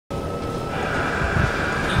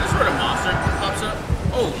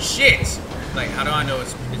Shit! Like, how do I know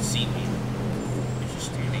it's seen me? It's just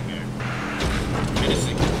standing there.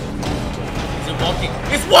 Menacing. Is it walking?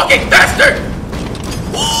 It's walking faster!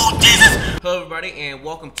 Oh, Jesus! Hello, everybody, and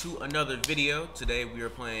welcome to another video. Today we are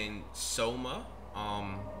playing SOMA.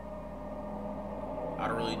 I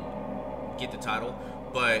don't really get the title,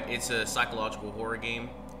 but it's a psychological horror game.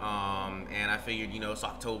 And I figured, you know, it's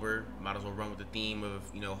October, might as well run with the theme of,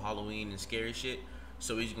 you know, Halloween and scary shit.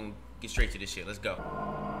 So we're just gonna get straight to this shit. Let's go.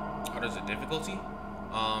 Oh, there's a difficulty?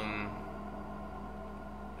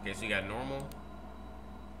 Okay, so you got normal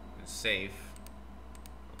and safe.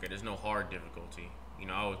 Okay, there's no hard difficulty. You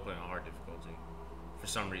know, I always play on hard difficulty for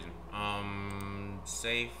some reason.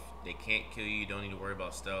 Safe, they can't kill you, you don't need to worry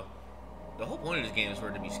about stealth. The whole point of this game is for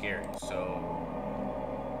it to be scary,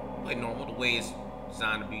 so play normal, the way it's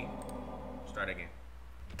designed to be. Start again.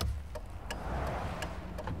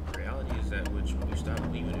 Reality is that which we stop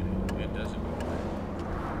believing in it doesn't.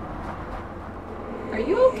 Are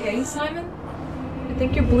you okay, Simon? I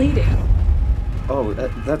think you're bleeding. Oh,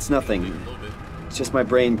 that's nothing. It's just my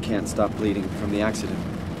brain can't stop bleeding from the accident.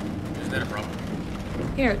 Is that a problem?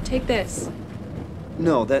 Here, take this.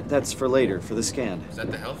 No, that's for later, for the scan. Is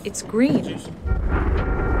that the health? It's green. Juice?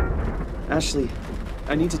 Ashley,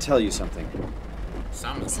 I need to tell you something.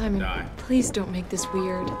 Simon, die. please don't make this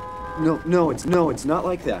weird. No, it's not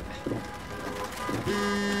like that.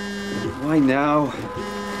 Why now?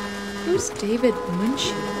 Who's David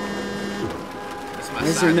Munchie? Why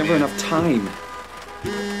is there never enough time?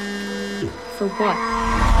 For what?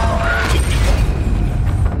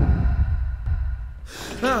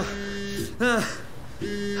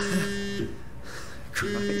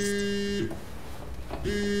 Christ.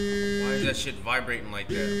 Why is that shit vibrating like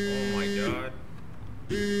that? Oh my god.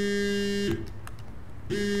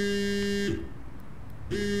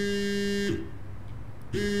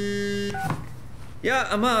 Yeah,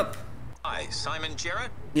 I'm up. Hi, Simon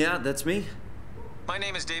Jarrett? Yeah, that's me. My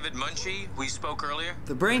name is David Munchie. We spoke earlier.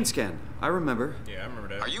 The brain scan. I remember. Yeah, I remember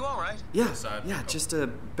that. Are you all right? Yeah, just a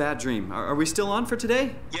bad dream. Are we still on for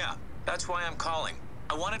today? Yeah, that's why I'm calling.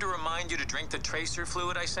 I wanted to remind you to drink the tracer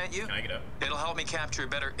fluid I sent you. Can I get up? It'll help me capture a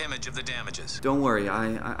better image of the damages. Don't worry,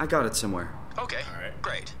 I got it somewhere. Okay, All right.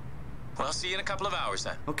 great. Well, I'll see you in a couple of hours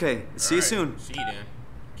then. Okay, see you soon. See you then,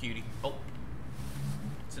 cutie. Oh,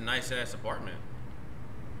 it's a nice ass apartment.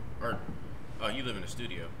 Or, oh, you live in a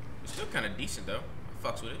studio. It's still kind of decent though. I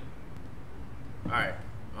fucks with it. All right.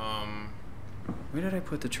 Where did I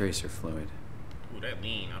put the tracer fluid? Ooh, that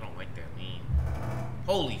lean. I don't like that lean.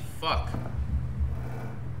 Holy fuck.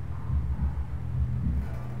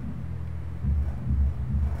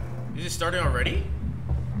 Is it starting already?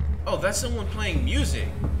 Oh, that's someone playing music.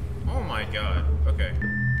 Oh my god. Okay.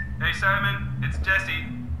 Hey Simon, it's Jesse.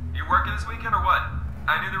 You working this weekend or what?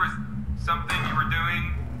 I knew there was something you were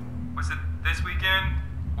doing. Was it this weekend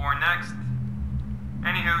or next?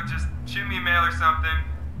 Anywho, just shoot me a mail or something.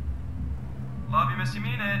 Love you, miss you,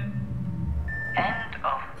 mean it. End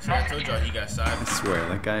of So I told y'all he got side. I swear,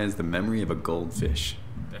 that guy has the memory of a goldfish.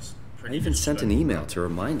 That's I pretty. even sent an email to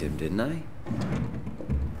remind him, didn't I?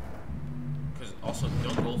 Because also,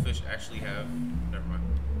 don't goldfish actually have? Never mind.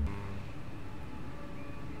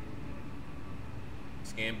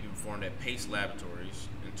 Scan be performed at Pace Laboratories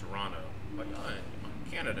in Toronto. Like,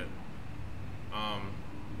 in Canada.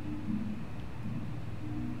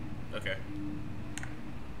 Okay.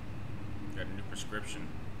 Got a new prescription.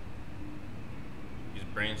 His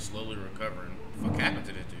brain's slowly recovering. What the fuck happened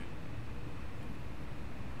to this dude?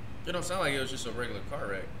 It don't sound like it was just a regular car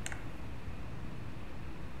wreck.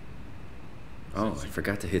 Oh, I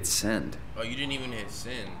forgot to hit send. Oh, you didn't even hit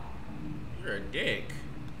send. You're a dick.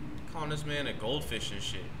 Calling this man a goldfish and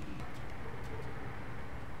shit.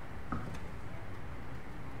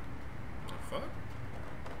 The fuck?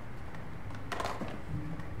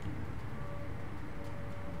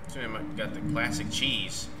 This man got the classic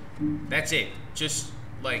cheese. That's it. Just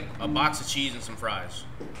like a box of cheese and some fries.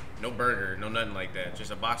 No burger, no nothing like that.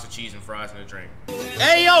 Just a box of cheese and fries and a drink.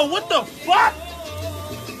 Hey, yo, what the fuck?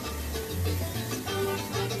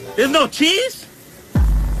 There's no cheese?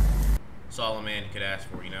 That's all a man could ask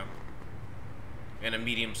for, you know? And a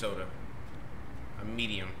medium soda. A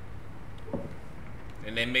medium.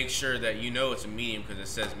 And they make sure that you know it's a medium because it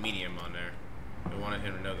says medium on there. They wanted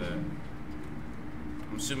him to know that.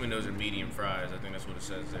 I'm assuming those are medium fries. I think that's what it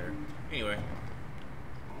says there. Anyway.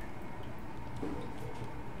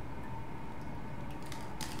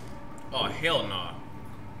 Oh, hell nah.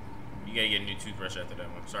 You gotta get a new toothbrush after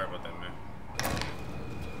that one. Sorry about that, man.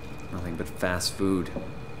 Nothing but fast food.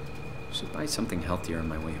 Should buy something healthier on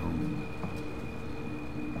my way home.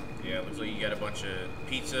 Yeah, looks like you got a bunch of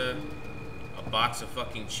pizza, A box of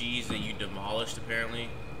fucking cheese that you demolished, apparently.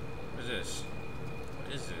 What is this?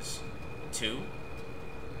 What is this? 2?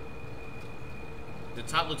 The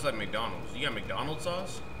top looks like McDonald's. You got McDonald's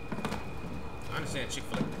sauce? I understand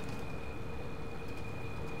Chick-fil-A.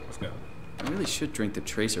 Let's go. I really should drink the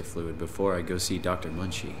tracer fluid before I go see Dr.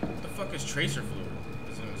 Munchie. What the fuck is tracer fluid?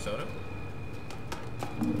 Is it in the soda?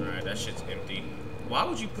 Alright, that shit's empty. Why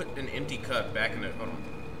would you put an empty cup back in the... Hold on.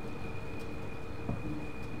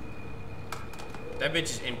 That bitch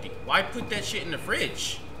is empty. Why put that shit in the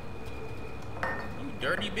fridge? You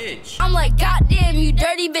dirty bitch. I'm like, goddamn, you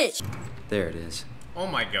dirty bitch. There it is. Oh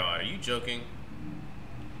my god, are you joking?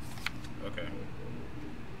 Okay.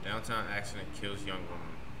 Downtown accident kills young woman.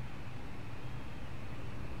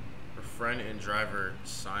 Her friend and driver,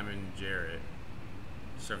 Simon Jarrett,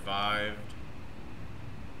 survived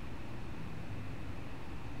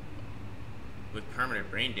with permanent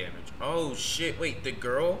brain damage. Oh shit, wait, the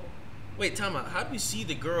girl? Wait, time out. How do we see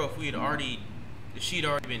the girl if she'd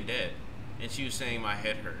already been dead? And she was saying my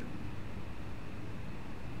head hurt.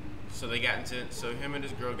 So so him and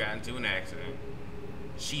this girl got into an accident.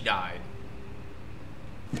 She died.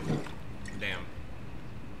 Damn.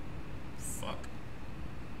 Fuck.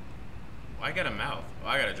 Well, I got a mouth. Oh,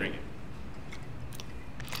 I gotta drink it.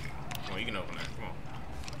 Come on, you can open that. Come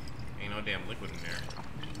on. Ain't no damn liquid in there.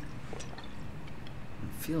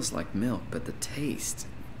 It feels like milk, but the taste,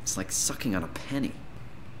 it's like sucking on a penny.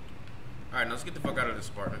 Alright, now let's get the fuck out of this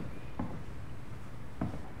apartment.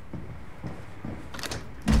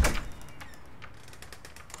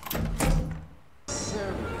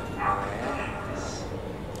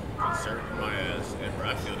 My ass. Yeah, bro,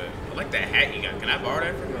 I feel that. I like that hat you got. Can I borrow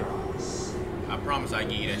that from you? I promise I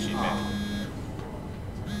give you that shit back.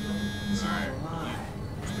 Alright.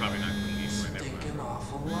 It's probably not going to give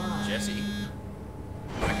right. Jesse?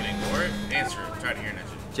 I can ignore it? Answer it. I'm tired of hearing that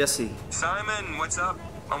shit. Jesse. Simon, what's up?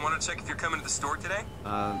 I want to check if you're coming to the store today.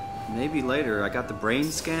 Maybe later. I got the brain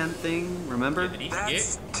scan thing, remember? Did he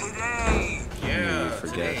That's forget? today. Yeah,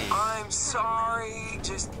 forget. today. I'm sorry.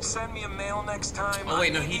 Just send me a mail next time. Oh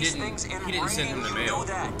wait, no, I need he these didn't. things in He didn't send him writing, the you mail. know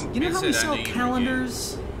that. You know He how we said, I sell knew you would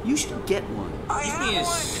calendars? You should get one. I He's have being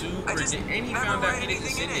one. super. I just And he never found out write he didn't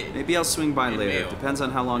anything in send it. Maybe I'll swing by In later. mail. Depends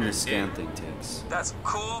on how long You're this scan dead. thing takes. That's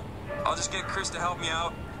cool. I'll just get Chris to help me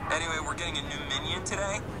out. Anyway, we're getting a new minion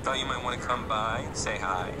today. Thought you might want to come by and say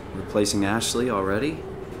hi. Replacing Ashley already?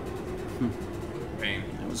 Pain.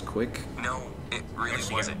 That was quick. No, it really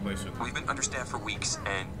Actually, wasn't. got replaced with- We've been understaffed for weeks,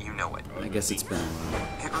 and you know it. I guess it's been a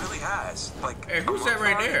while. It really has. Like, Hey, who's that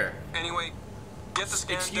right there? Anyway, get the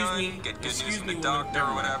scan Excuse done, me. get good news Excuse from me, the woman. doctor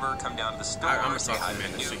or whatever, come down to the store, I'm say hi to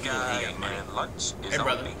talking the to new the guy, he got money. and lunch is Hey, on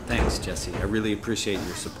brother. me. Thanks, Jesse. I really appreciate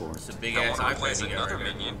your support. It's a big Don't ass want to iPad replace you got another right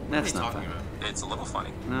there. minion. What are That's you not talking fun. about? It's a little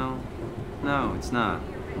funny. No, it's not.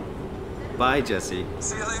 Bye, Jesse.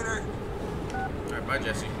 See you later. Alright, bye,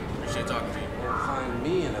 Jesse. Appreciate talking to you. Find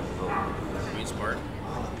me in a boat. Mean smart.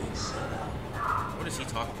 All a big setup. What is he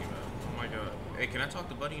talking about? Oh my god. Hey, can I talk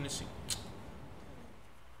to Buddy in the seat?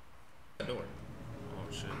 The door.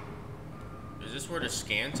 Oh shit. Is this where the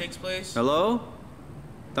scan takes place? Hello?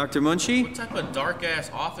 Dr. Munchie? What type of dark ass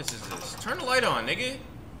office is this? Turn the light on, nigga.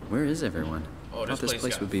 Where is everyone? Oh, I thought this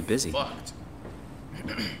place got would be busy. Fucked.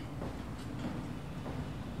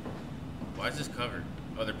 Why is this covered?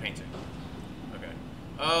 Oh, they're painting. Okay.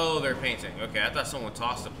 Oh, they're painting. Okay, I thought someone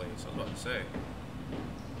tossed the place. I was about to say.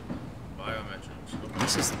 Biometrics. Okay.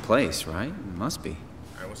 This is the place, right? It must be.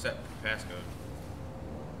 Alright, what's that passcode?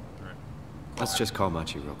 Alright. Let's just call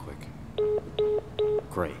Machi real quick.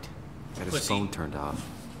 Great. Got his Pussy. phone turned off.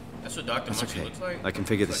 That's what Dr. That's Munchie okay. looks like? I can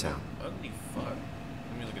figure Looks this like out. an Ugly fuck.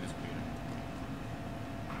 Let me look at this computer.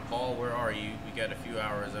 Paul, where are you? We got a few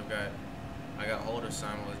hours. I got hold of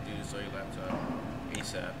Simon. Let's do this on your laptop.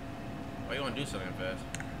 ASAP. Why you want to do something fast?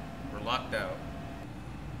 We're locked out.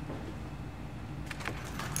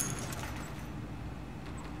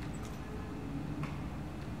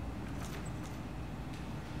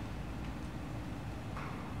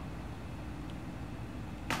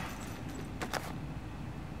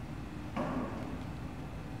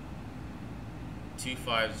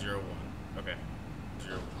 $2501. Okay.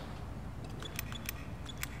 01.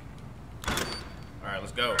 Alright,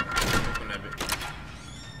 let's go. Open that bit.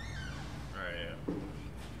 Alright, yeah.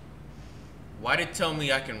 Why did it tell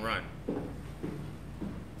me I can run?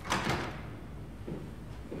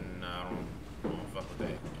 No, I don't fuck with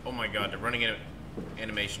that. Oh my god, the running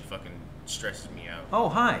animation fucking stresses me out. Oh,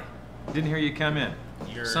 hi. Didn't hear you come in.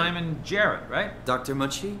 You're... Simon Jarrett, right? Dr.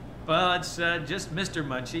 Munchie? Well, it's just Mr.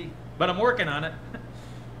 Munchie, but I'm working on it.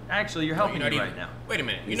 Actually, you're helping me right now. Wait a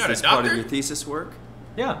minute, you're Is not a this part doctor? of your thesis work?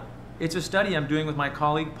 Yeah, it's a study I'm doing with my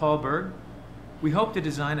colleague Paul Berg. We hope to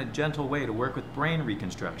design a gentle way to work with brain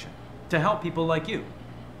reconstruction, to help people like you.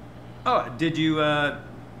 Oh, did you,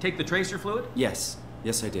 take the tracer fluid? Yes.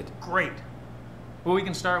 Yes, I did. Great. Well, we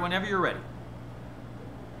can start whenever you're ready.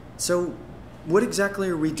 So, what exactly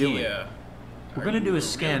are we doing? Yeah. We're going to do a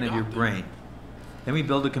scan of your brain. Then we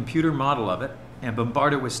build a computer model of it and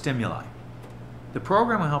bombard it with stimuli. The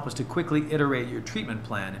program will help us to quickly iterate your treatment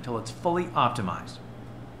plan until it's fully optimized.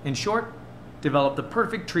 In short, develop the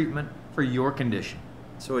perfect treatment for your condition.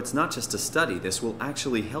 So it's not just a study, this will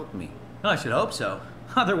actually help me. I should hope so.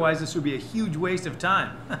 Otherwise, this would be a huge waste of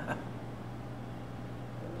time.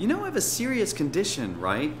 You know I have a serious condition,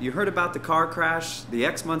 right? You heard about the car crash, the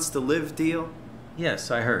X months to live deal?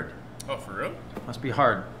 Yes, I heard. Oh, for real? Must be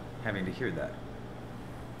hard having to hear that.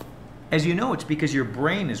 As you know, it's because your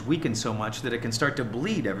brain is weakened so much that it can start to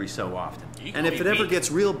bleed every so often. And if it ever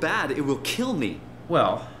gets real bad, it will kill me.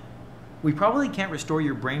 Well, we probably can't restore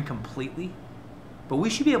your brain completely, but we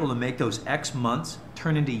should be able to make those X months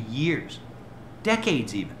turn into years,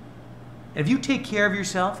 decades even. And if you take care of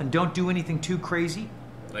yourself and don't do anything too crazy,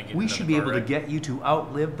 we should be able to get you to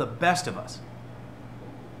outlive the best of us.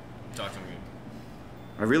 Talk to me.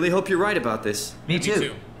 I really hope you're right about this. Me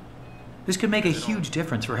too. This could make a huge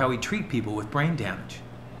difference for how we treat people with brain damage.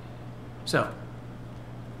 So,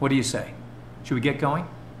 what do you say? Should we get going?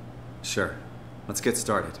 Sure. Let's get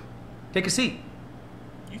started. Take a seat.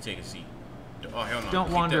 You take a seat. Oh, hell no.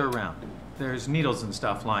 Don't wander around. There's needles and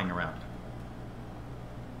stuff lying around.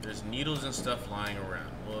 There's needles and stuff lying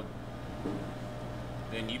around. Well,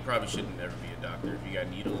 then you probably shouldn't ever be a doctor if you got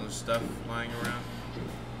needles and stuff lying around.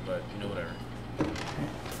 But, you know, whatever. Sit in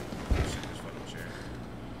this fucking chair.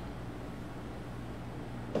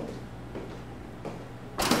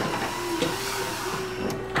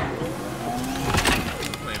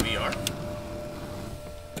 Playing VR?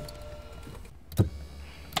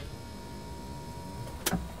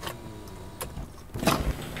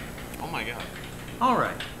 Oh my god. All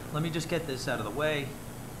right, let me just get this out of the way.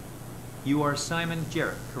 You are Simon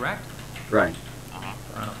Jarrett, correct? Right.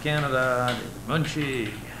 Toronto, Canada, David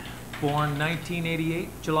Munchie. Born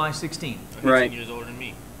 1988, July 16th. 15 years older than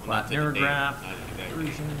me. Flat neurograph,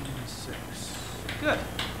 version 6. Good.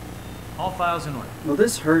 All files in order. Will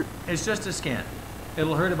this hurt? It's just a scan.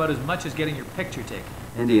 It'll hurt about as much as getting your picture taken.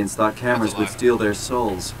 Indians thought cameras would steal their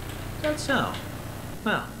souls. That's so.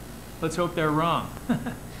 Well, let's hope they're wrong.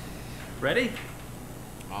 Ready?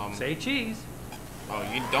 Say cheese. Oh,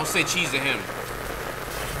 you don't say cheese to him.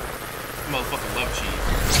 Motherfucker love cheese.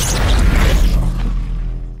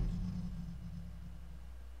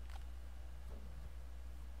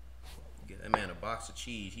 Get that man a box of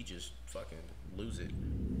cheese, he just fucking lose it.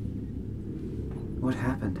 What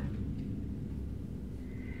happened?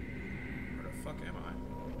 Where the fuck am I?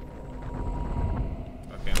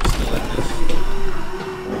 Okay, I'm still at this.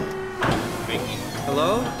 Binky.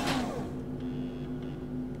 Hello?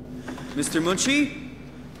 Mr. Munchie?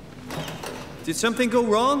 Did something go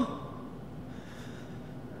wrong?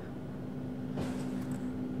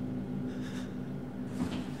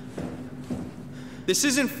 This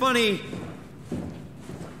isn't funny.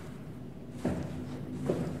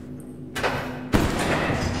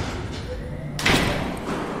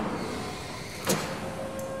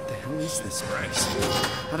 What the hell is this place?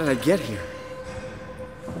 How did I get here?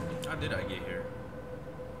 How did I get here?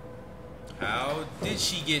 How did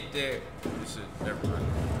she get there? This is never mind.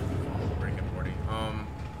 Rick and Morty.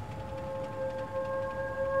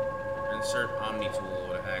 Insert Omni tool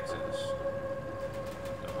to access.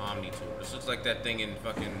 The Omni tool. This looks like that thing in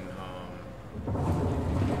fucking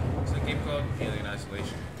what's that game called? Alien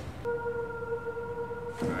Isolation.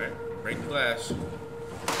 Alright, break the glass.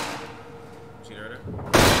 See there?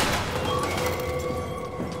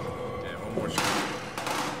 Yeah, one more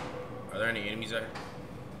screen. Are there any enemies there?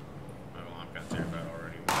 Oh, well, I'm kind of terrified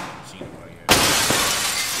already. I haven't seen anybody yet.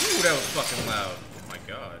 Ooh, that was fucking loud. Oh my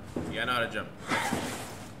god. Yeah, I know how to jump.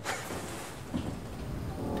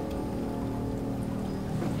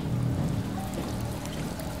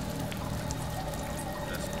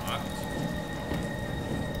 That's locked.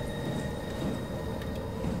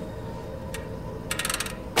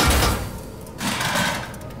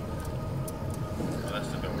 Oh, that's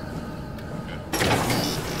the door. Okay.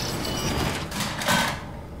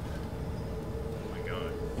 Oh my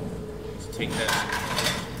god. Let's take that.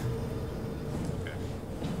 Okay.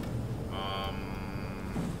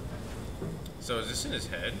 So is this in his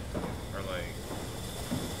head? Or like...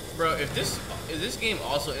 Bro, if this game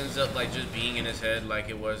also ends up like just being in his head like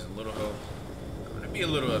it was a Little Hope, I'm gonna be a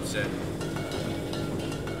little upset.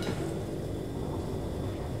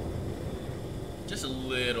 Just a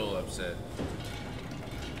little upset.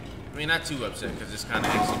 I mean, not too upset because this kind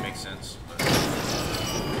of actually makes sense. But.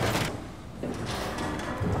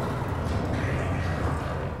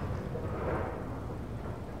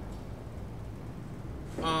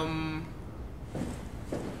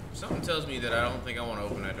 Something tells me that I don't think I want to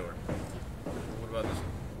open that door. What about this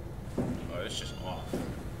one? Oh, it's just off.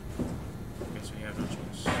 Guess we have no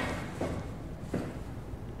choice.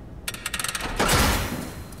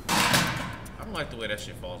 I don't like the way that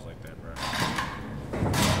shit falls like that, bro.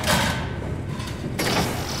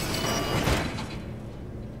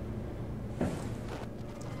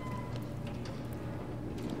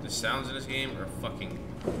 The sounds in this game are fucking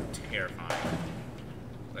terrifying.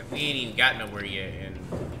 Like, we ain't even got nowhere yet, and...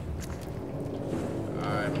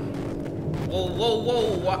 Whoa, whoa,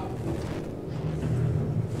 whoa, what?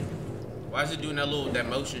 Why is it doing that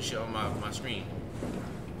motion shit on my screen?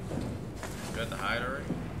 You got the hide already?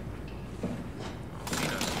 I don't see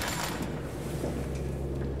nothing.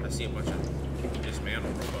 I see a bunch of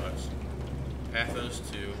dismantled robots. Pathos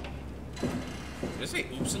 2. Did it say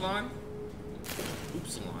Upsilon?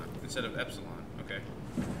 Upsilon instead of Epsilon. Okay.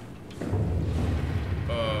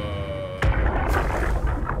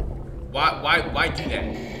 Why do that?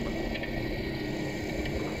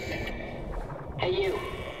 Hey, you.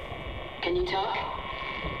 Can you talk?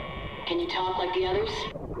 Can you talk like the others?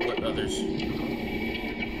 What others?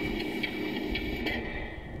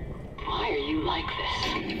 Why are you like this?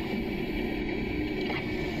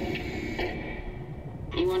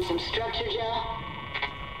 You want some structure, Joe?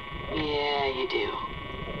 Yeah, you do.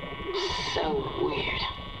 So weird.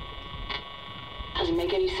 Doesn't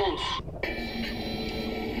make any sense.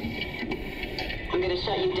 I'm gonna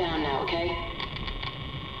shut you down now, okay?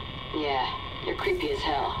 Yeah, you're creepy as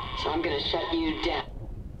hell, so I'm gonna shut you down.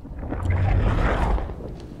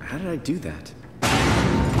 How did I do that?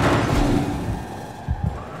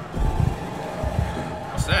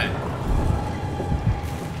 What's that?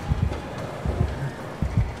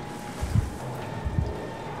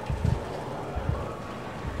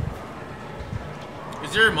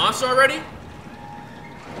 Is there a monster already?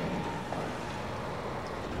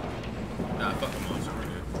 Nah, fuck the monster, we're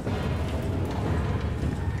good.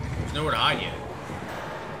 There's nowhere to hide yet.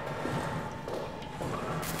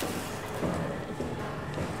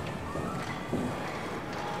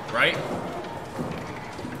 Right?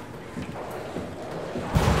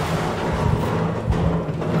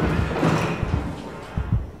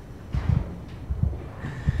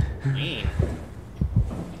 Lean.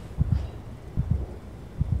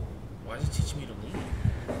 Why is it teaching me to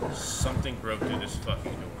lean? Something broke through this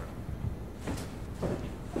fucking door.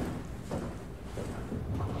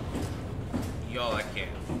 Y'all, I can't.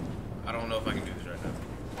 I don't know if I can do this right now.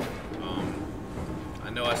 I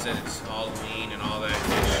know I said it's Halloween and all that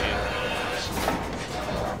good shit.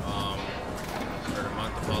 For the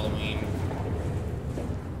month of Halloween.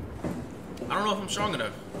 I don't know if I'm strong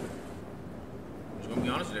enough. I'm just gonna be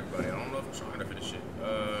honest with everybody. I don't know if I'm strong enough for this shit.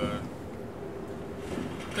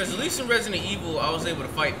 Because at least in Resident Evil, I was able to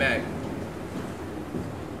fight back.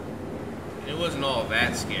 It wasn't all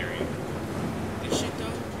that scary. This shit though.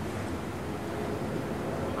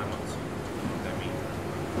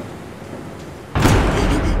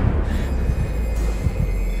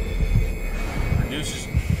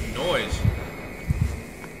 Noise.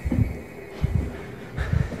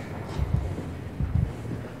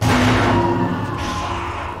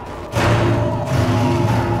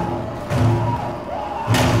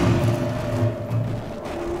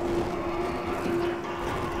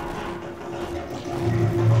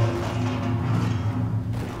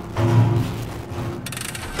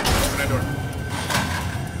 Open that door.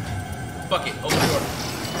 Fuck it, open the door.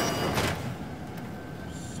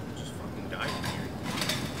 Someone just fucking died in here.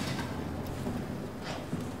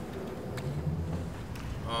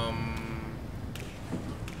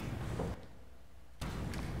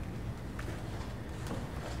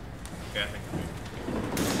 Okay, I think I'm good.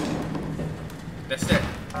 That's that.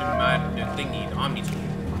 The thingy, the Omni tool.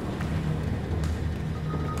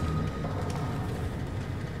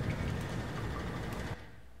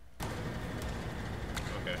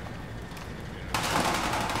 Okay.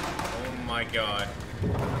 Oh my god.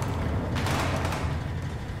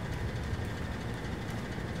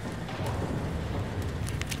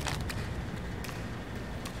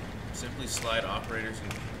 Simply slide operators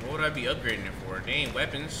and what would I be upgrading it for? They ain't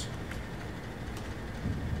weapons.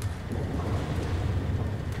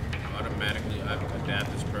 Automatically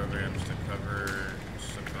adapt its programs to cover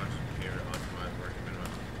subconscious behavior, optimize work,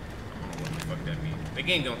 minimize. I don't know what the fuck that means. The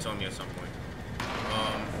game don't tell me at some point.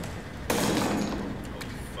 Oh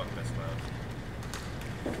fuck, that's loud.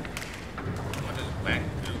 What does black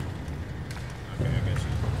do? Okay, I guess you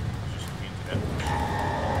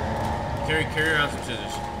Carry around some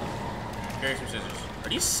scissors. Carry some scissors. Are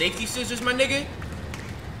these safety scissors, my nigga?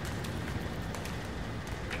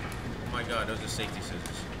 Oh my god, those are safety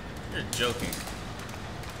scissors. You're joking.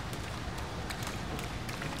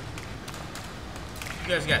 You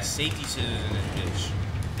guys got safety scissors in this bitch.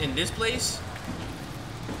 In this place?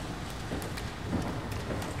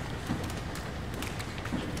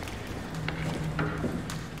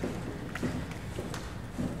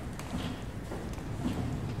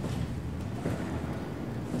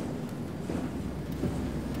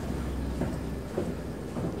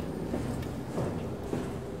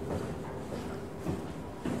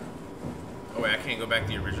 Oh wait, I can't go back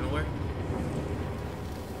the original way?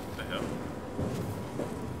 What the hell?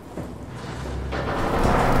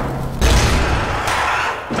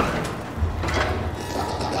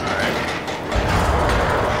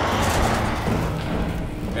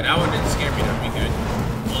 And that one didn't scare me, that'd be good.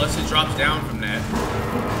 Unless it drops down from that.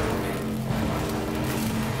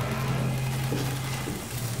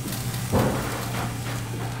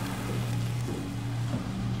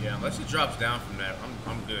 Yeah, unless it drops down from that,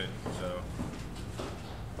 I'm good, so.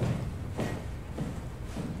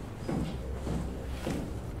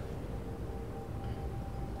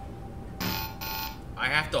 I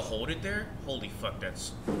have to hold it there? Holy fuck,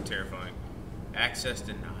 that's terrifying. Access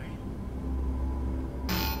denied.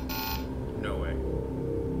 No way.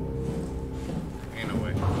 Ain't no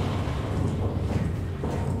way.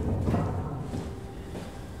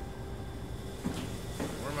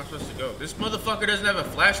 Where am I supposed to go? This motherfucker doesn't have a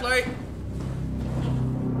flashlight?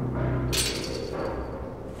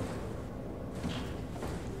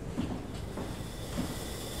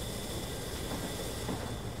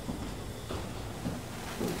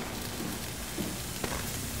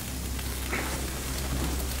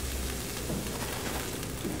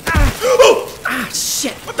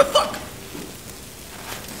 Shit! What the fuck?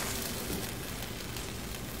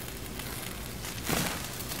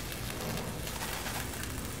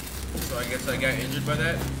 So I guess I got injured by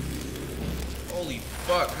that? Holy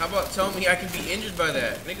fuck. How about tell me I can be injured by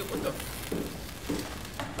that? Nigga, what the...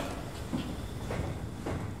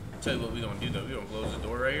 Tell you what we gonna do though. We gonna close the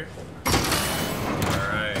door right here.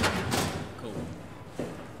 Alright. Cool.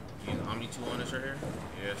 Use Omni tool on this right here?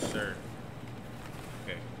 Yes, sir.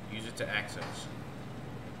 Okay. Use it to access.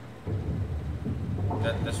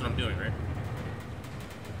 That's what I'm doing, right?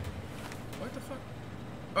 What the fuck?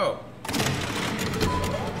 Oh.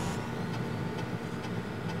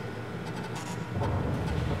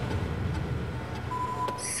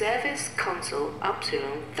 Service console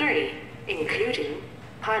option 3, including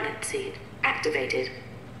pilot seat activated.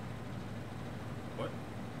 What?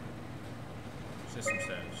 System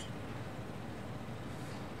status.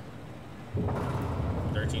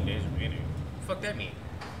 13 days remaining. Fuck that mean?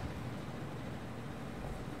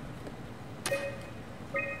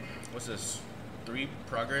 What's this? 3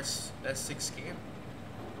 progress S6 scan?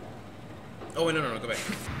 Oh wait, no, go back.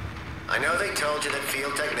 I know they told you that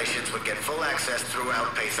field technicians would get full access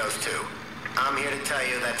throughout Pathos 2. I'm here to tell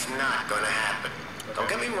you that's not gonna happen. Okay. Don't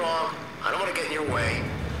get me wrong, I don't want to get in your way.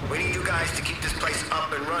 We need you guys to keep this place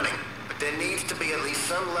up and running, but there needs to be at least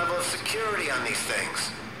some level of security on these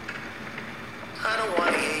things. I don't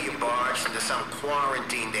want to hear you barged into some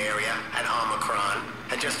quarantined area at Omicron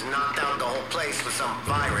and just knocked out the whole place with some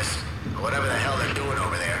virus, or whatever the hell they're doing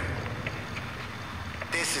over there.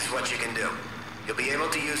 This is what you can do. You'll be able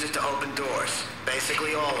to use it to open doors,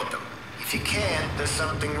 basically all of them. If you can't, there's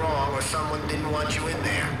something wrong or someone didn't want you in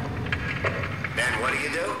there. Then what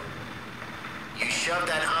do? You shove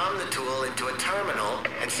that Omnitool into a terminal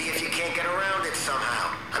and see if you can't get around it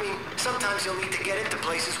somehow. I mean, sometimes you'll need to get into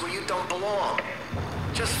places where you don't belong.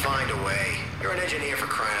 Just find a way. You're an engineer, for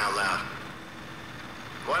crying out loud.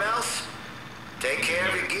 What else? Take care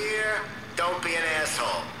of your gear. Don't be an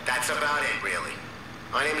asshole. That's about it, really.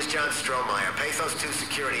 My name is John Strohmeyer, Pathos 2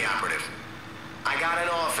 security operative. I got an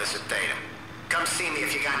office at Theta. Come see me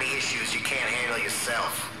if you got any issues you can't handle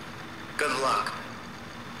yourself. Good luck.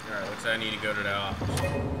 Alright, looks like I need to go to that office.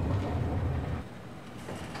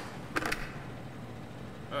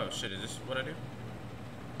 Oh shit, is this what I do?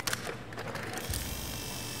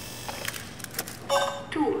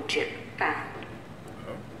 Tool chip found.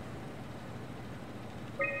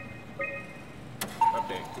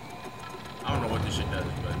 Update. I don't know what this shit does,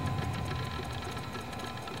 but...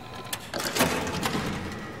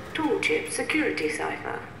 Tool chip security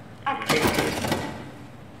cipher. Updated.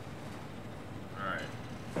 Alright.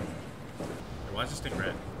 Why is this thing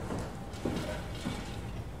red?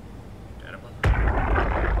 Data buffer.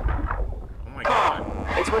 Oh my god.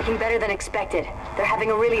 It's working working better than expected. They're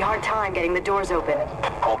having a really hard time getting the doors open.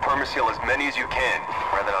 I'll perma-seal as many as you can,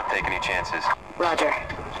 rather not take any chances. Roger.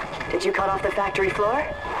 Did you cut off the factory floor?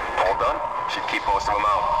 All done? Should keep most of them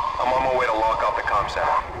out. I'm on my way to lock out the comm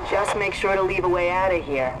center. Just make sure to leave a way out of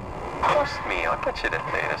here. Trust me, I'll get you to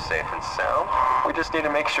data safe and sound. We just need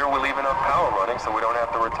to make sure we leave enough power running so we don't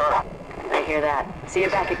have to return. I hear that. See you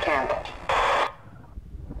back at camp.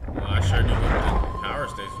 Well, I sure do. The power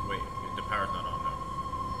stays. Wait, the power's not on though.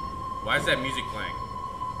 Why is that music playing?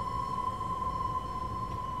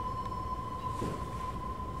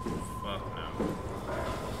 Fuck no.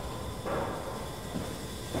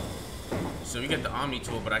 So we get the Omni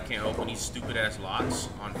tool, but I can't open these stupid ass locks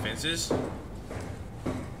on fences.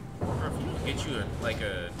 Bro, if you don't get you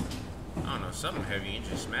I don't know, something heavy and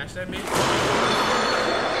just smash that bitch.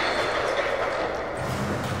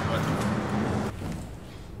 What the?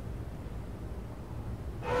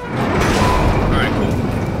 Alright, cool.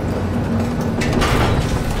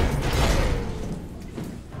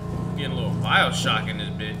 Getting a little Bioshock in this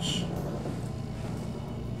bitch.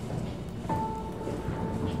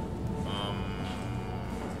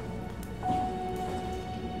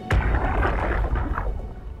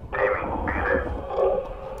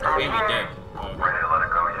 Amy dead. Oh, okay. Ready to let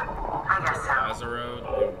her go yet? I guess so. Plaza Road.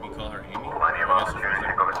 We call her Amy. Plenty of opportunity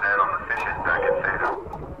to go zen on the fishes back at Theta.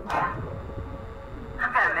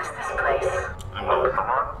 I'm gonna miss this place. I'm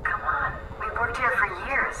not. Come on. We've worked here for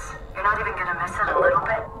years. You're not even gonna miss it a little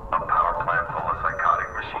bit? A power plant full of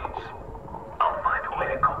psychotic machines. I'll find a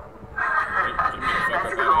way to go.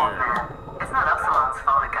 That's cool, man. It's not Upsilon's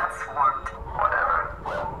fault it got swarmed. Whatever.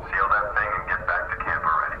 Seal that thing and get back to camp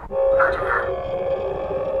already. Roger that.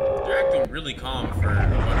 They're acting really calm for a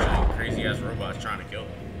bunch of crazy ass robots trying to kill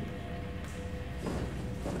them.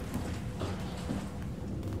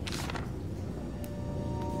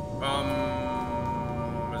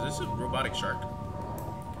 Is this a robotic shark?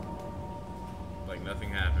 Like nothing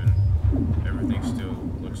happened. Everything still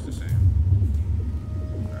looks the same.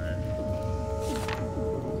 Alright.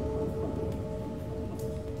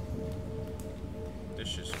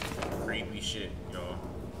 This just creepy shit, y'all.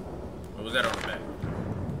 What was that on the back?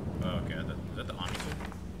 Oh, okay. Is that the Omni tool?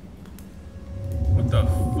 What the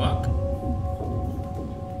fuck?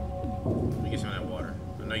 Let me get some of that water.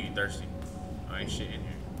 I know you thirsty. Oh, ain't shit in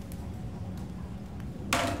here.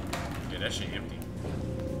 Yeah, that shit empty.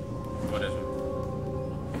 What is it?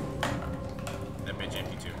 That bitch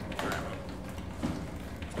empty too. Alright, well.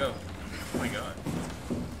 Let's go. Oh my god.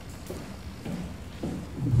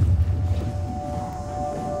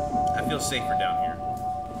 I feel safer down here.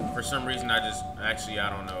 For some reason, I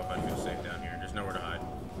don't know if I feel safe down here. There's nowhere to hide.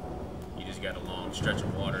 You just got a long stretch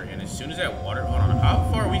of water, and as soon as that water, hold on, how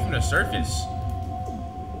far are we from the surface?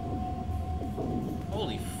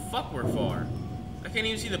 Holy fuck, we're far. I can't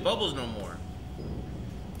even see the bubbles no more.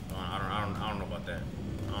 I don't know about that.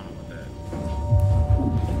 I don't know about that.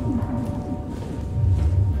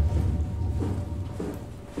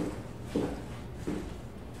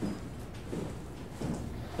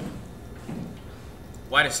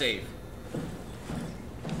 Why to save?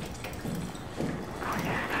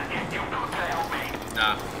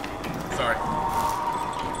 Nah. Sorry.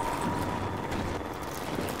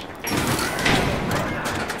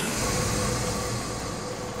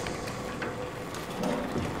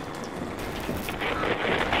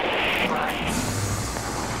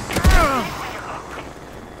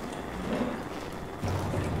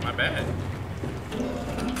 My bad.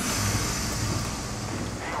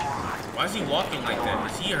 Why is he walking like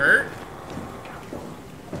that? Is he hurt?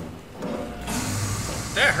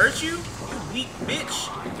 Did that hurt you? You weak bitch.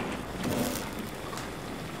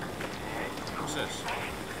 What's this?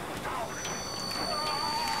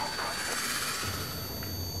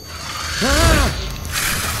 Ah!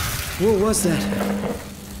 What was that?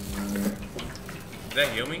 Did that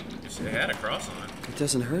heal me? It had a cross on it. It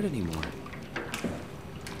doesn't hurt anymore.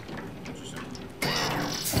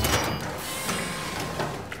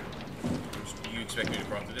 You expect me to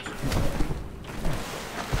crawl through this?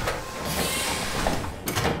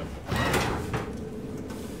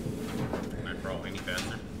 Can I crawl any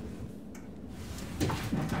faster?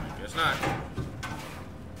 I guess not.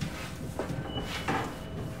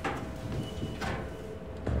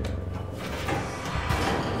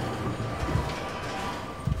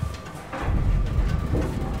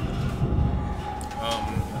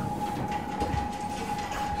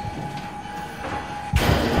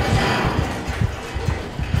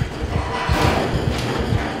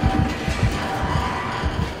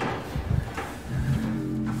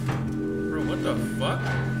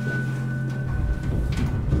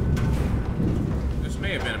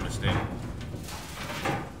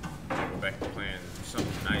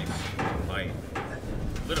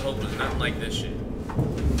 nothing like this shit.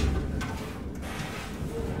 Alright,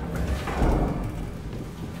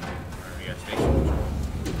 we got station control.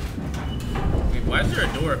 Wait, why is there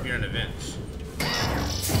a door up here in the vents?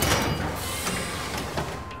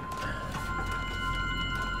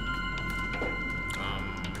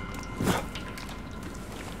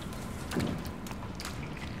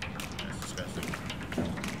 That's disgusting.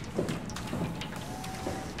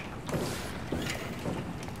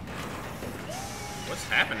 What's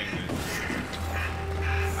happening here?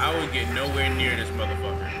 I would get nowhere near this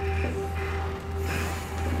motherfucker.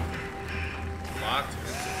 Locked,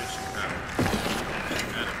 insufficient power.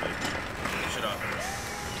 Adequate. Get shit off of it.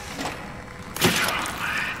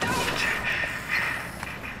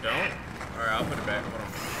 Don't? Alright, I'll put it back. Hold on.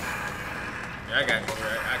 Yeah, I got you.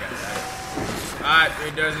 Right? I got it. Alright,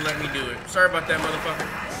 it doesn't let me do it. Sorry about that, motherfucker.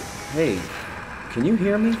 Hey, can you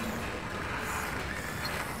hear me?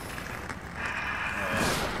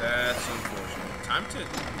 That's unfortunate. Time to...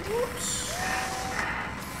 Whoops.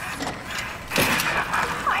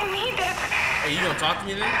 I need it. Hey, you gonna talk to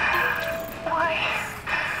me then? Why?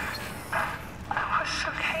 I was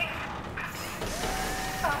okay.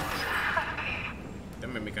 I was happy. That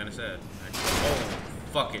made me kind of sad. Oh,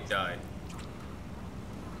 fuck, it died.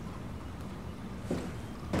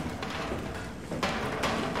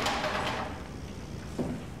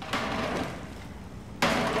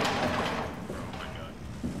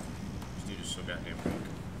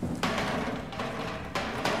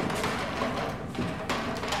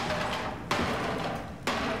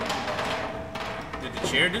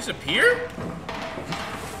 Chair disappear?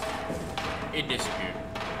 It disappeared.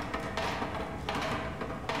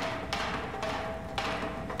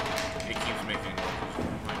 It keeps making noises. Oh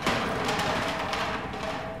my god.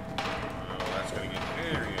 Oh, that's gonna get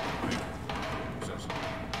very annoying. What's that?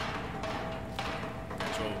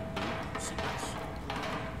 Control boot sequence.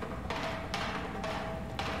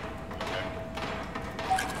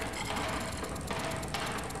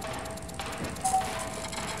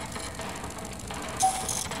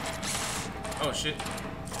 Oh shit.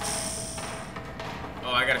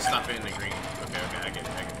 Oh, I gotta stop it in the green. Okay, I get it.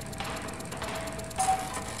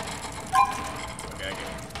 Okay,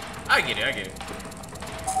 I get it.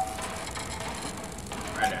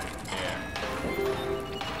 Right there. Yeah.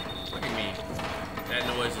 Look at me. That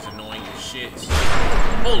noise is annoying as shit.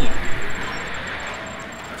 Holy.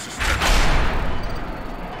 That's just...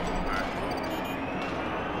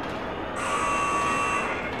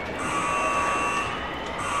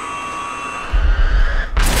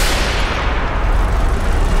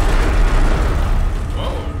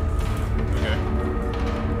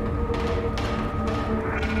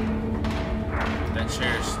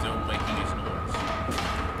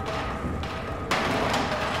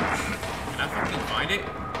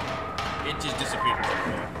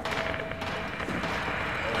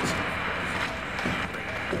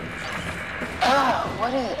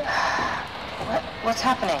 What's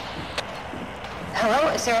happening? Hello?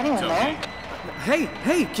 Is there anyone there? Hey,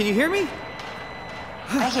 can you hear me?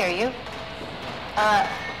 I hear you.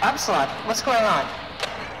 Absalom, what's going on?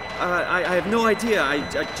 I have no idea. I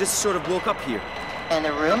just sort of woke up here. In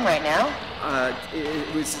the room right now?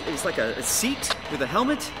 It was like a seat with a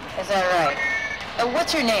helmet. Is that right?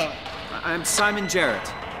 What's your name? I'm Simon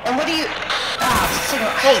Jarrett. And what do you...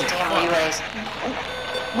 damn relays.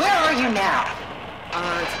 Where are you now?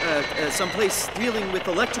 Someplace dealing with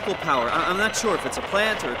electrical power. I'm not sure if it's a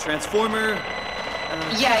plant or a transformer.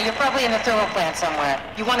 Yeah, you're probably in the thermal plant somewhere.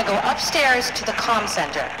 You want to go upstairs to the comm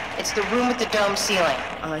center. It's the room with the dome ceiling.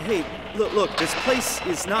 Hey, look, this place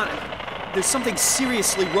is not... There's something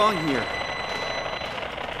seriously wrong here.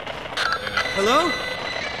 Hello?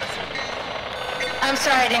 I'm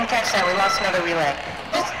sorry, I didn't catch that. We lost another relay.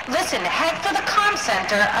 Just listen, head for the comm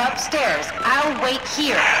center upstairs. I'll wait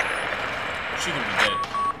here. She can be dead.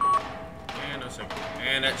 And a second.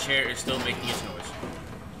 And that chair is still making its noise.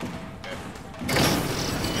 Okay.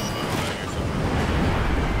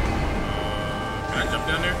 Can I jump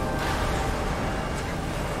down there?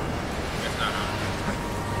 Guess not, huh?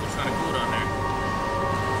 Looks kind of cool down there.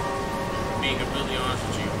 Being completely honest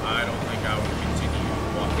with you, I don't think I would continue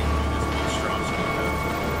walking through this monstrosity.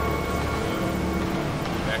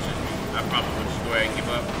 That's just me. I probably would just go ahead and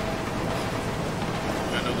give up.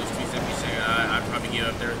 I know those tweets that be saying I'd probably give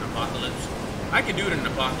up there in an apocalypse. I could do it in an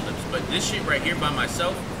apocalypse, but this shit right here by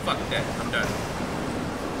myself, fuck that. I'm done.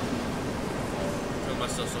 I kill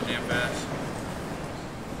myself so damn fast.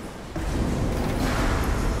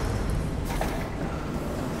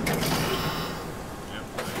 Yep,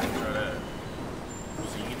 I'm gonna try that.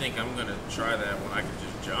 So you think I'm gonna try that when I can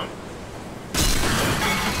just jump?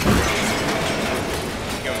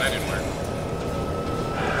 Yo, that didn't work.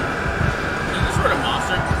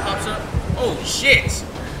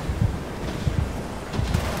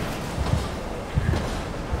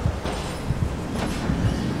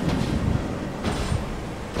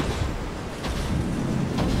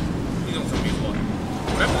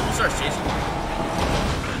 starts chasing me.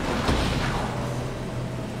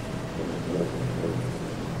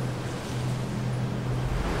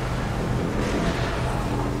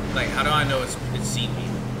 Like, how do I know it's seen me?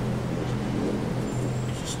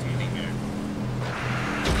 It's just standing there.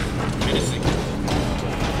 Menacing.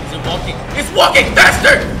 Is it walking? It's walking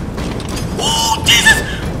faster! Oh, Jesus!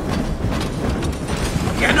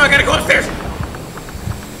 Okay, I know I gotta go upstairs.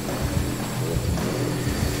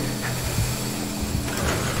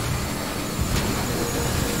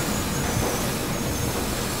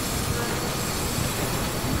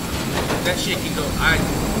 That shit can go. I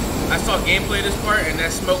saw gameplay this part, and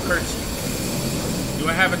that smoke hurts you. Do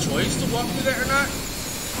I have a choice to walk through that or not?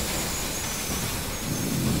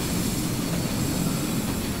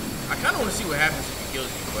 I kind of want to see what happens if he kills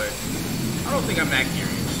you, but I don't think I'm that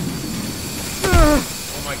curious.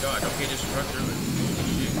 Oh my god, okay, just run through it. Holy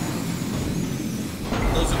shit.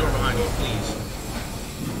 Close the door behind you, please.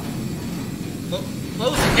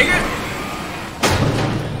 Close it, nigga!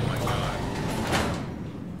 Oh my god.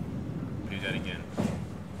 Do that again.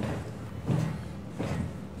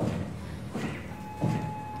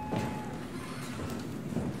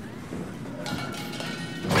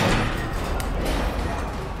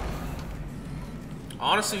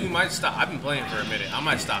 Honestly, we might stop. I've been playing for a minute. I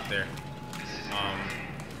might stop there.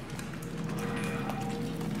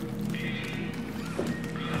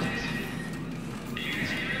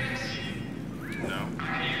 No.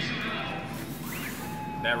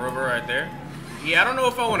 That rover right there? Yeah, I don't know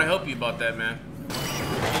if I want to help you about that, man. Is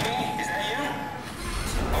that you?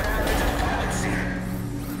 What happened to the pilot seat?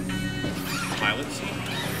 Pilot seat?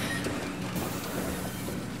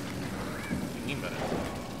 What do you mean by that?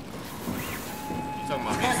 You talking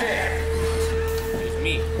about me? Who's there? It's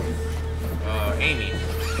me. Amy.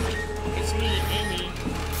 It's me, Amy.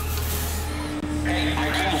 Hey, I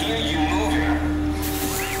can hear you moving.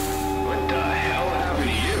 What the hell happened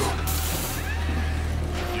to you?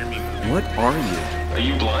 Hear me. What are you? Are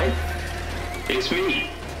you blind? It's me.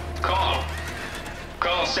 Carl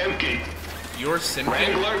Semkin. You're Simpkin?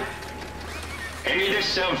 Wrangler? Any of this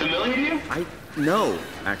sound familiar to you? No,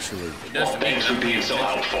 actually. Well, thanks for being so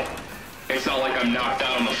helpful. It's not like I'm knocked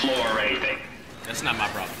out on the floor or anything. That's not my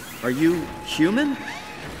problem. Are you human?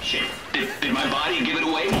 Shit, did my body give it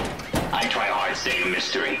away? I try hard staying a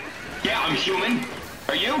mystery. Yeah, I'm human.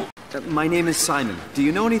 Are you? My name is Simon. Do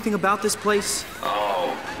you know anything about this place?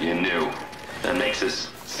 Oh, you knew. That makes this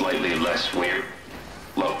slightly less weird.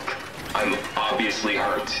 Look, I'm obviously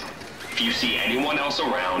hurt. If you see anyone else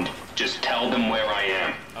around, just tell them where I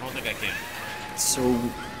am. I don't think I can. So,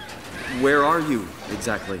 where are you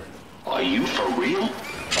exactly? Are you for real?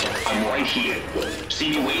 I'm right here.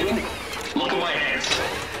 See me waiting? Look at my hands.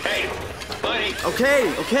 Hey, buddy.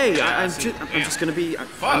 Okay. I'm just gonna be.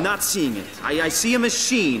 I'm not seeing it. I see a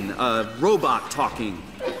machine, a robot talking.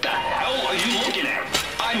 What the hell are you looking at?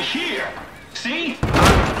 I'm here. See?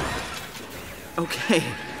 Okay.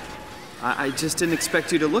 I just didn't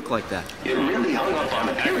expect you to look like that. You're really hung up on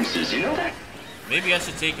appearances, you know that? Maybe I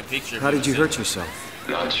should take a picture of How did you hurt yourself?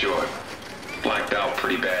 Not sure. Blacked out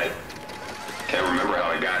pretty bad. Can't remember how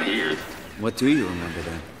I got here. What do you remember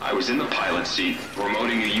then? I was in the pilot seat,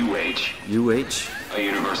 remoting a UH. UH? A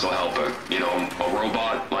universal helper. You know, a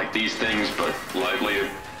robot like these things, but livelier.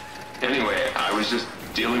 Anyway, I was just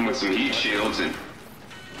dealing with some heat shields and...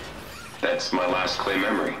 that's my last clear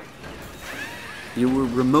memory. You were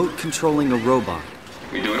remote controlling a robot.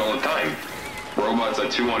 We do it all the time. Robots are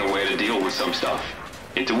too on a way to deal with some stuff.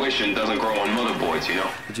 Intuition doesn't grow on motherboards, you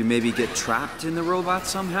know? Did you maybe get trapped in the robot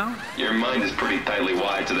somehow? Your mind is pretty tightly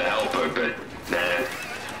wired to the helper, but nah,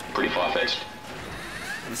 pretty far-fetched.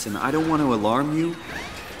 Listen, I don't want to alarm you,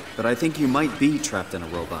 but I think you might be trapped in a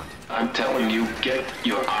robot. I'm telling you, get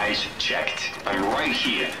your eyes checked. I'm right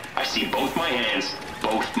here. I see both my hands,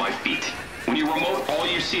 both my feet. When you remote, all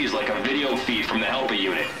you see is like a video feed from the helper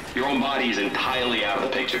unit. Your own body is entirely out of the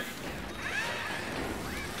picture.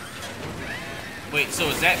 Wait, so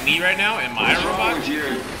is that me right now? Am I a robot? With your...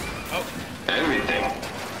 Oh. Everything.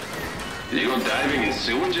 Did you go diving in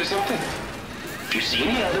sewage or something? If you see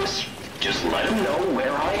any others, just let them know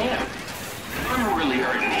where I am. I'm really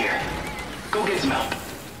hurting here. Go get some help.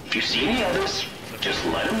 If you see any others, just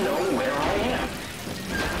let them know where I am.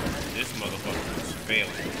 This motherfucker is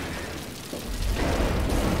failing.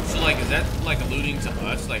 So, like, is that, like, alluding to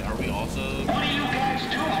us? Like, are we also... What are you guys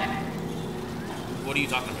doing? What are you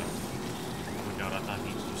talking about? Oh my god, I thought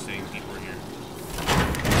he was saying people were here.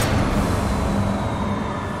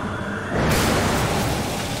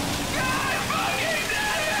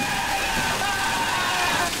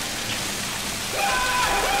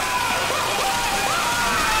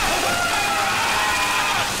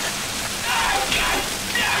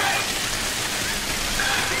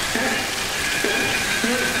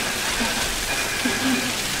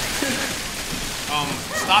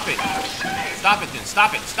 Stop it. Stop it then.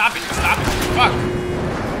 Stop it. Stop it. Stop it. Fuck.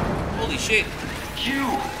 Holy shit.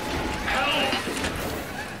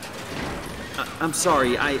 I'm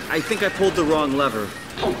sorry. I think I pulled the wrong lever.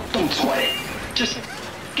 Don't sweat it. Just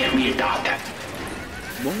get me a doctor.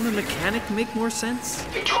 Won't a mechanic make more sense?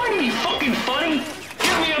 You trying to be fucking funny?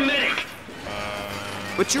 Give me a medic.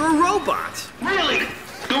 But you're a robot. Really?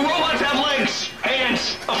 The robots have legs,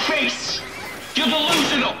 hands, a face. You're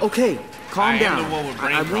delusional. Okay, calm down. I am the one with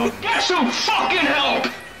brain problems. Get some fucking help.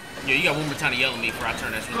 Yeah, you got one more time to yell at me before I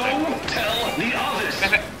turn that switch Go back. tell the others.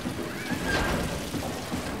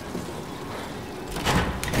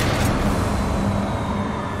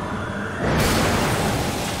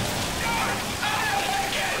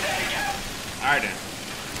 Alright then.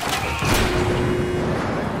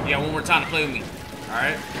 You got one more time to play with me.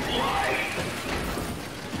 Alright?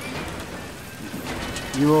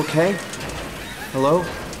 You okay? Hello?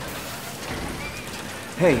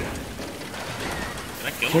 Hey. Did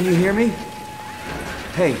I kill him? Can you hear me?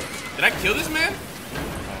 Hey. Did I kill this man? Oh,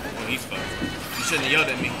 well, he's fucked. You shouldn't have yelled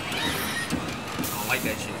at me. I don't like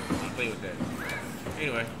that shit. I don't play with that.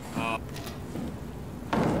 Anyway,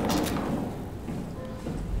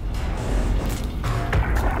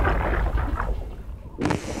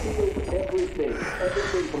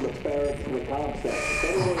 Everything from the barracks to the concept. If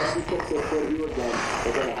anyone ever gets their foot here again,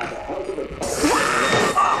 they're gonna have a hell of a time.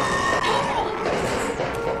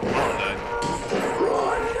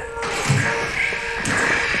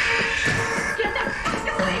 Get the fuck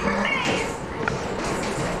away from me!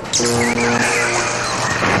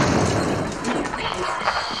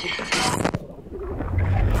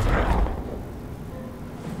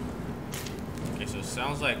 okay, so it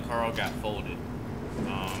sounds like Carl got folded.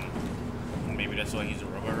 Maybe that's why he's a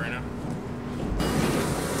robot right now.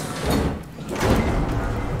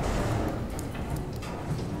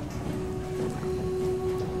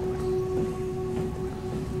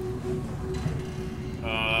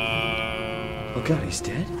 Oh god, he's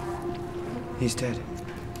dead? He's dead.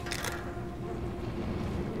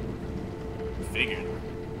 Figured.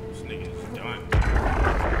 This nigga's done.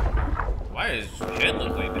 Why does his head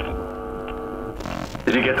look like that?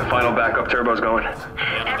 Did you get the final backup turbos going?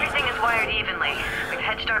 Everything is wired evenly. We've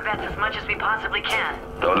hedged our bets as much as we possibly can.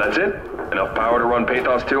 So that's it? Enough power to run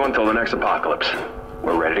Pathos 2 until the next apocalypse.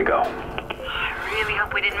 We're ready to go. I really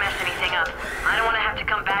hope we didn't mess anything up. I don't want to have to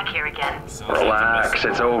come back here again. Relax,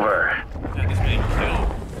 it's over. Got this man killed.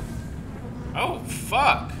 Oh,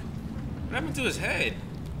 fuck. What happened to his head?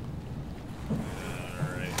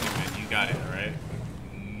 Alright, man, you got it, alright?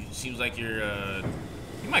 Seems like you're,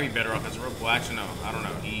 you might be better off as a robot. Well, actually, no, I don't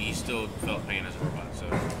know. He still felt pain as a robot, so.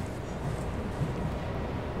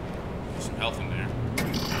 There's some health in there.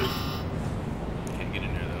 Can't get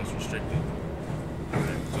in there, though. It's restricted.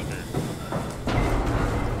 Alright, what's up here?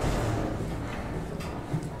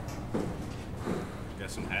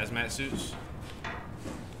 Got some hazmat suits.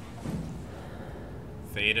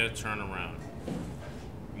 Theta, turn around.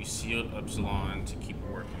 You sealed Upsilon to keep it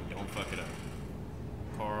working. Don't fuck it up.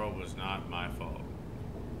 Carl was not my fault.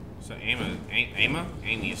 So Amy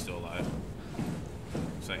is still alive.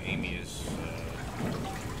 Looks like Amy is,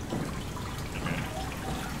 okay.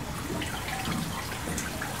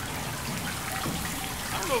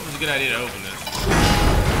 I don't know if it's a good idea to open this.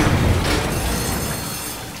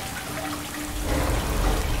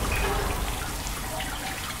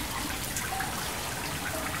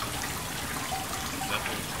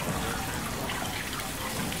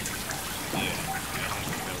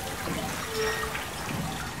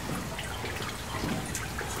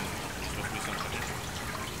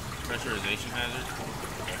 Pressurization hazard.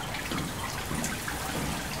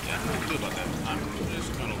 Yeah, what to do about that? I'm just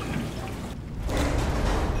gonna look at it.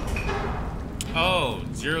 Oh,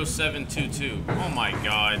 0722. Oh my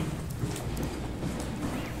god.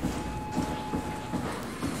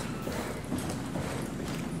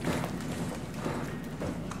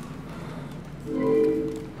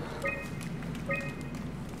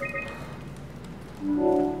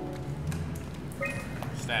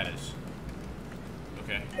 Status.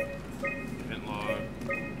 Okay. Event log.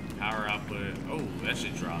 Power output. Oh, that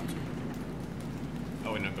shit dropped.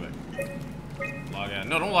 Oh, wait, no, go back. Log out.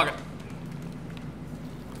 No, don't log out.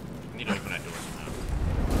 I need to open that door somehow.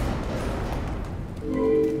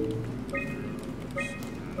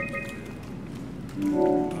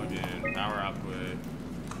 Log in. Power output.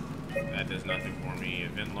 That does nothing for me.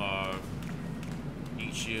 Event log.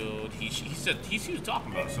 Heat shield. He said he was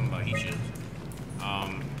talking about something about heat shields.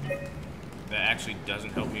 That actually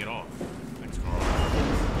doesn't help me at all. Thanks, Carl.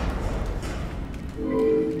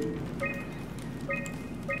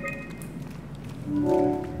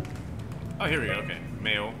 Oh, here we go. Okay.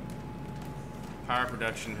 Mail. Power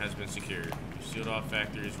production has been secured. Sealed off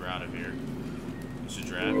factories. We're out of here. This is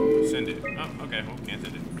draft. Send it. Oh, okay. Well, can't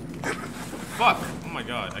send it. Fuck! Oh my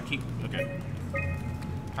god. I keep... Okay.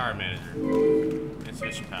 Power manager.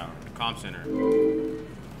 Insufficient power. Comm center.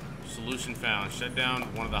 Solution found. Shut down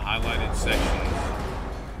one of the highlighted sections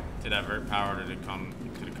to divert power to the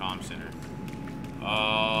comm center. Oh,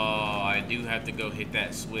 I do have to go hit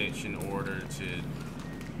that switch in order to...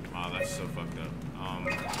 Wow, that's so fucked up.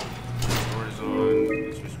 Storage on.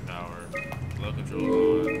 Insufficient power. Low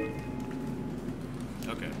controls on.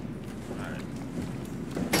 Okay. Alright.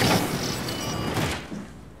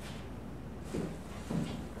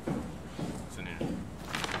 What's in here?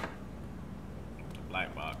 A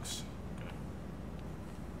black box. Okay.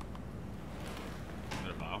 Is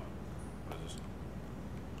that a vial? What is this?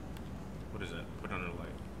 What is that? Put under the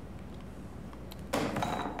light.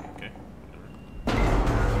 Okay. Whatever.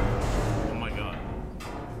 Oh my god.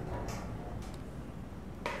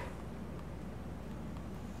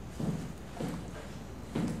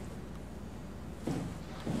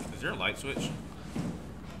 Is there a light switch?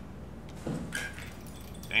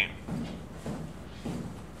 Damn.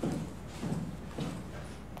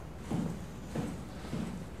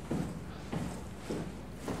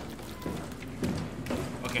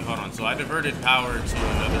 Okay, hold on. So I diverted power to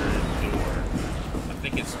another door. I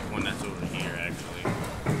think it's one that's over here, actually.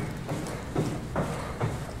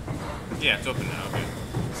 Yeah, it's open now. Okay.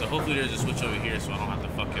 So hopefully there's a switch over here so I don't have to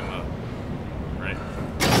fuck him up. Right?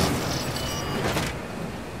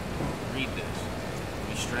 Read this.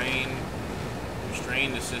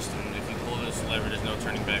 Restrain the system. If you pull this lever, there's no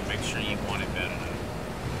turning back. Make sure you want it bad enough.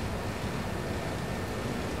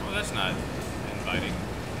 Well, that's not inviting.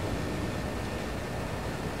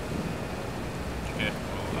 Okay,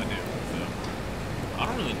 well, I do. So, I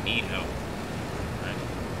don't really need help. Right?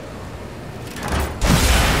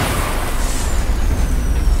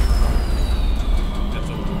 That's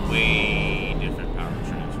a way different power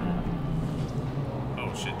transfer. Oh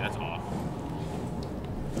shit, that's off.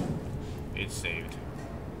 It's saved.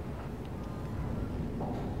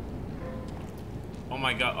 Oh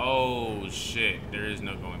my god. Oh shit. There is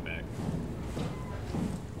no going back.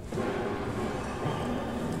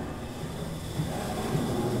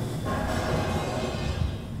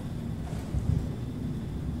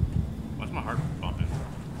 Why's my heart bumping?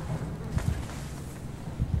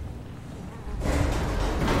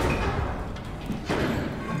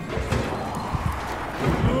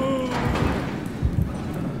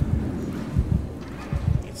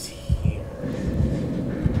 It's here.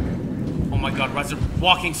 Oh my god, Russ are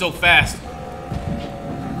walking so fast.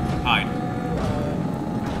 Hide.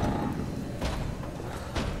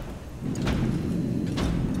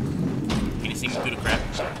 Can you see me through the crack?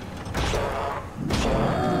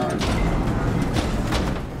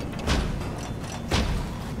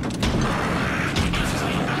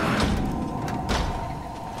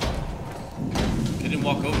 They didn't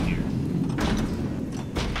walk over here.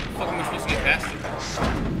 How the fuck am I supposed to get past it?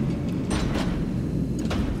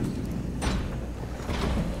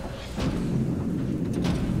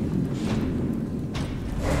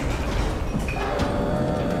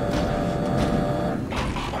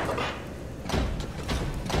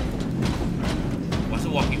 Why's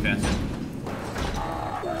it walking faster?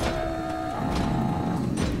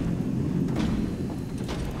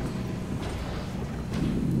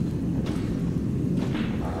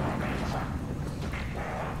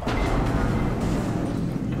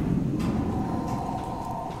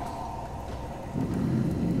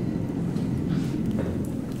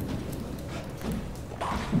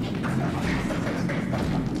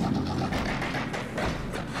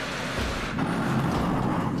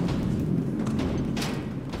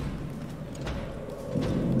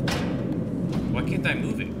 Why can't I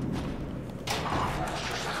move it?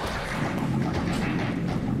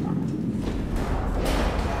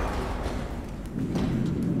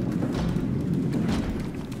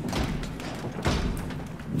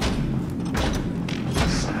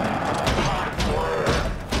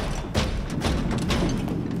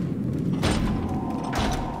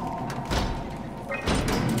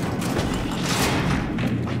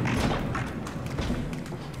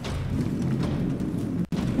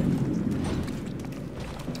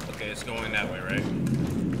 Okay, it's going that way, right?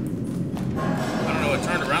 I don't know, it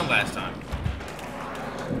turned around last time.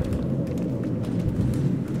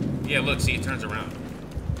 Yeah, look, see, it turns around.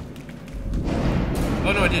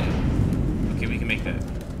 Oh, no, it didn't. Okay, we can make that.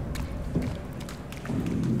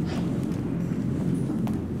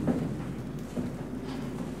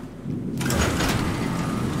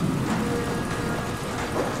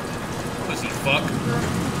 Pussy fuck.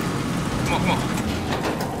 Come on.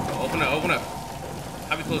 Open up, open up.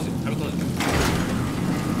 How we close it? How we close it?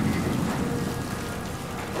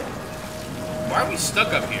 Why are we stuck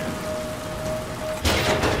up here?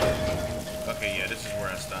 Okay, yeah, this is where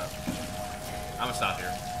I stop. I'm gonna stop here.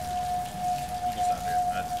 You can stop here.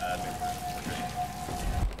 I think we're good.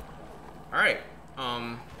 Alright.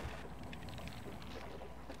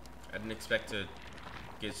 I didn't expect to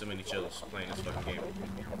get so many chills playing this fucking game.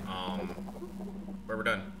 But we're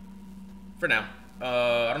done. For now.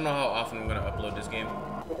 I don't know how often I'm gonna upload this game.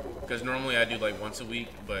 Because normally I do like once a week,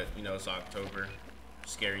 but you know, it's October.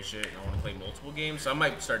 Scary shit, and I want to play multiple games, so I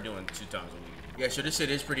might start doing 2 times a week. Yeah, so this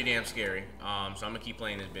shit is pretty damn scary. So I'm gonna keep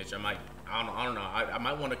playing this bitch. I don't know. I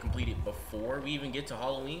might want to complete it before we even get to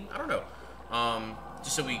Halloween. I don't know.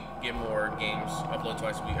 Just so we get more games, upload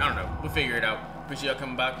twice a week. I don't know. We'll figure it out. Appreciate y'all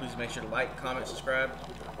coming by. Please make sure to like, comment, subscribe.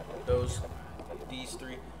 These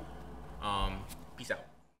 3. Peace out.